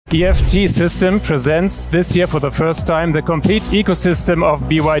EFT-Systems presents this year for the first time the complete ecosystem of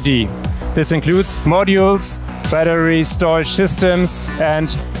BYD. This includes modules, battery storage systems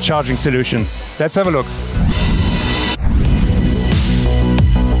and charging solutions. Let's have a look.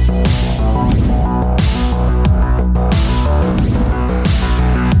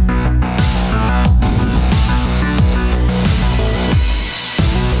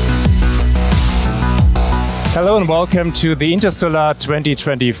 Hello and welcome to the Intersolar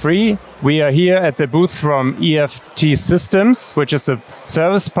 2023. We are here at the booth from EFT-Systems, which is a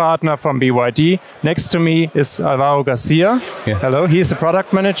service partner from BYD. Next to me is Alvaro Garcia. Yeah. Hello, he's the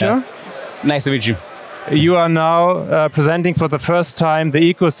product manager. Yeah. Nice to meet you. You are now presenting for the first time the new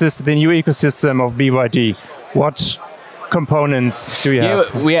ecosystem of BYD. What components do you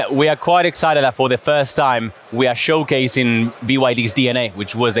have? We are quite excited that for the first time we are showcasing BYD's DNA,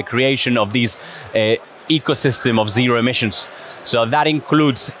 which was the creation of these ecosystem of zero emissions. So that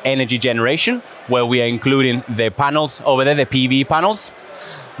includes energy generation, where we are including the panels over there, the PV panels.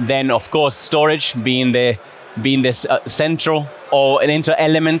 Then, of course, storage being this central or an inter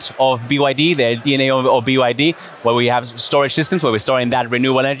element of BYD, the DNA of BYD, where we have storage systems where we're storing that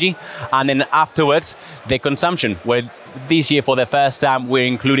renewable energy. And then afterwards, the consumption, where this year for the first time we're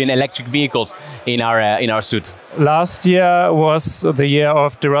including electric vehicles in our suite. Last year was the year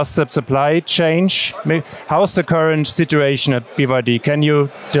of disruptive supply chain. How's the current situation at BYD? Can you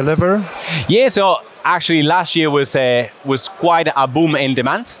deliver? Yeah, so actually last year was quite a boom in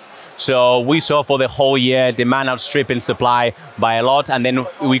demand. So we saw for the whole year demand outstripping supply by a lot, and then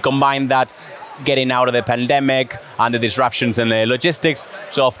we combined that getting out of the pandemic and the disruptions in the logistics.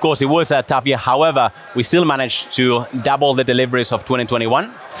 So of course it was a tough year. However, we still managed to double the deliveries of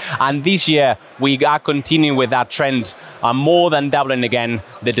 2021. And this year we are continuing with that trend, more than doubling again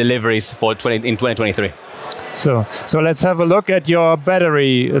the deliveries in 2023. So let's have a look at your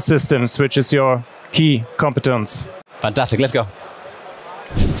battery systems, which is your key competence. Fantastic, let's go.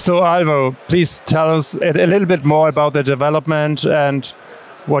 So Alvaro, please tell us a little bit more about the development and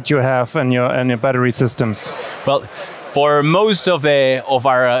what you have in your battery systems. Well, for most of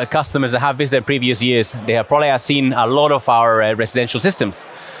our customers that have visited previous years, they have probably seen a lot of our residential systems.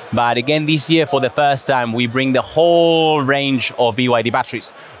 But again, this year, for the first time, we bring the whole range of BYD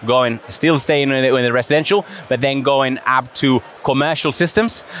batteries, still staying in the residential, but then going up to commercial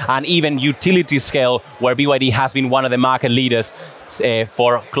systems and even utility scale, where BYD has been one of the market leaders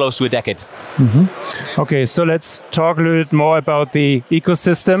for close to a decade. Mm-hmm. Okay, so let's talk a little bit more about the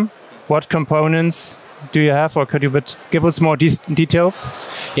ecosystem. What components do you have, or could you give us more details?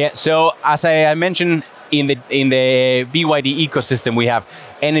 Yeah, so as I mentioned, in the BYD ecosystem, we have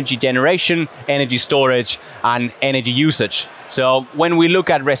energy generation, energy storage, and energy usage. So when we look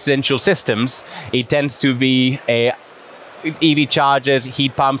at residential systems, it tends to be EV chargers,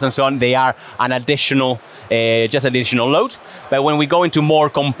 heat pumps, and so on. They are an additional load. But when we go into more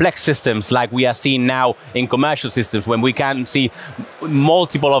complex systems, like we are seeing now in commercial systems, when we can see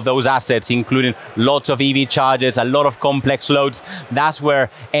multiple of those assets, including lots of EV chargers, a lot of complex loads, that's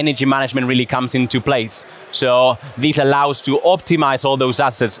where energy management really comes into place. So this allows to optimize all those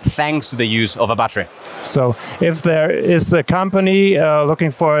assets thanks to the use of a battery. So if there is a company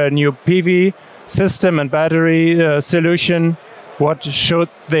looking for a new PV system and battery solution, what should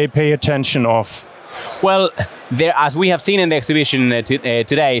they pay attention of? Well, as we have seen in the exhibition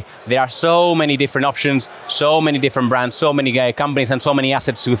today, there are so many different options, so many different brands, so many companies and so many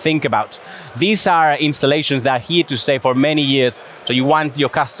assets to think about. These are installations that are here to stay for many years, so you want your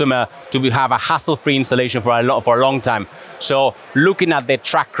customer to have a hassle-free installation for a long time. So looking at the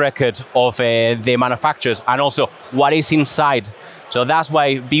track record of the manufacturers and also what is inside. So that's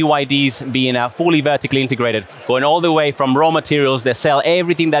why BYD's being fully vertically integrated, going all the way from raw materials, they sell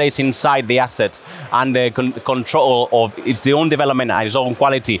everything that is inside the asset, and the control of its own development and its own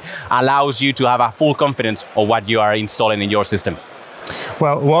quality allows you to have a full confidence of what you are installing in your system.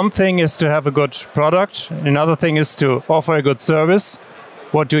 Well, one thing is to have a good product, another thing is to offer a good service.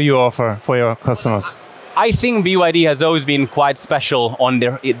 What do you offer for your customers? I think BYD has always been quite special on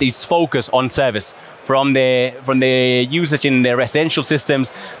its focus on service. From the usage in the residential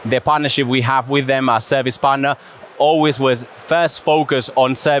systems, the partnership we have with them as service partner always was first focused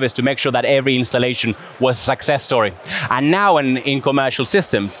on service to make sure that every installation was a success story. And now in commercial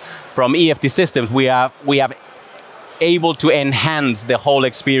systems, from EFT-Systems, we have able to enhance the whole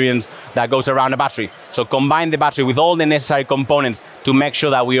experience that goes around a battery. So combine the battery with all the necessary components to make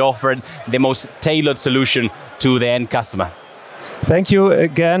sure that we offer the most tailored solution to the end customer. Thank you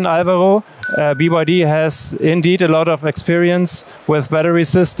again, Alvaro. BYD has indeed a lot of experience with battery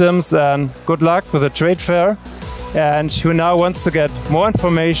systems, and good luck with the trade fair. and who now wants to get more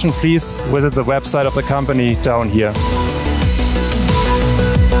information, please visit the website of the company down here.